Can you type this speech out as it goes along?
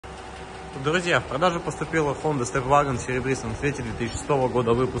Друзья, в продажу поступила Honda Stepwgn в серебристом цвете 2006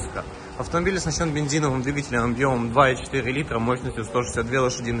 года выпуска. Автомобиль оснащен бензиновым двигателем объемом 2,4 литра мощностью 162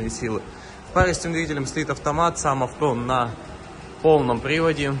 лошадиные силы. В паре с этим двигателем стоит автомат, сам авто на полном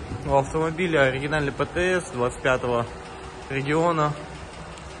приводе. У автомобиля оригинальный ПТС 25-го региона,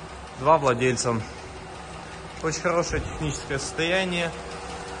 2 владельца. Очень хорошее техническое состояние.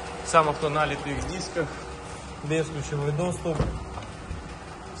 Сам авто на литых дисках, бесключевой доступ.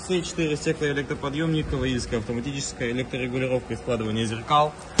 Все 4 стекла электроподъемника, водительская автоматическая электрорегулировка и складывание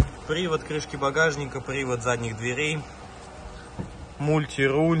зеркал, привод крышки багажника, привод задних дверей,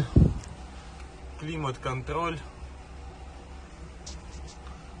 мультируль, климат-контроль,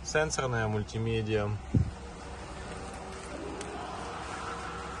 сенсорная мультимедиа.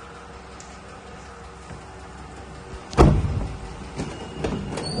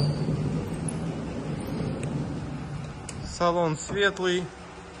 Салон светлый,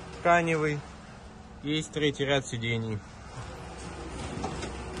 тканевый, есть 3-й ряд сидений.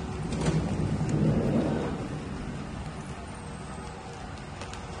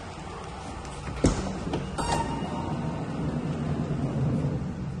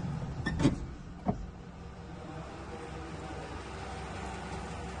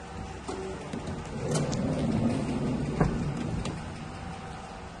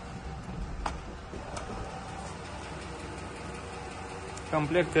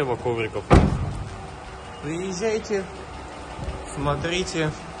 Комплект ковриков. Приезжайте,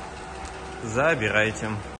 смотрите, забирайте.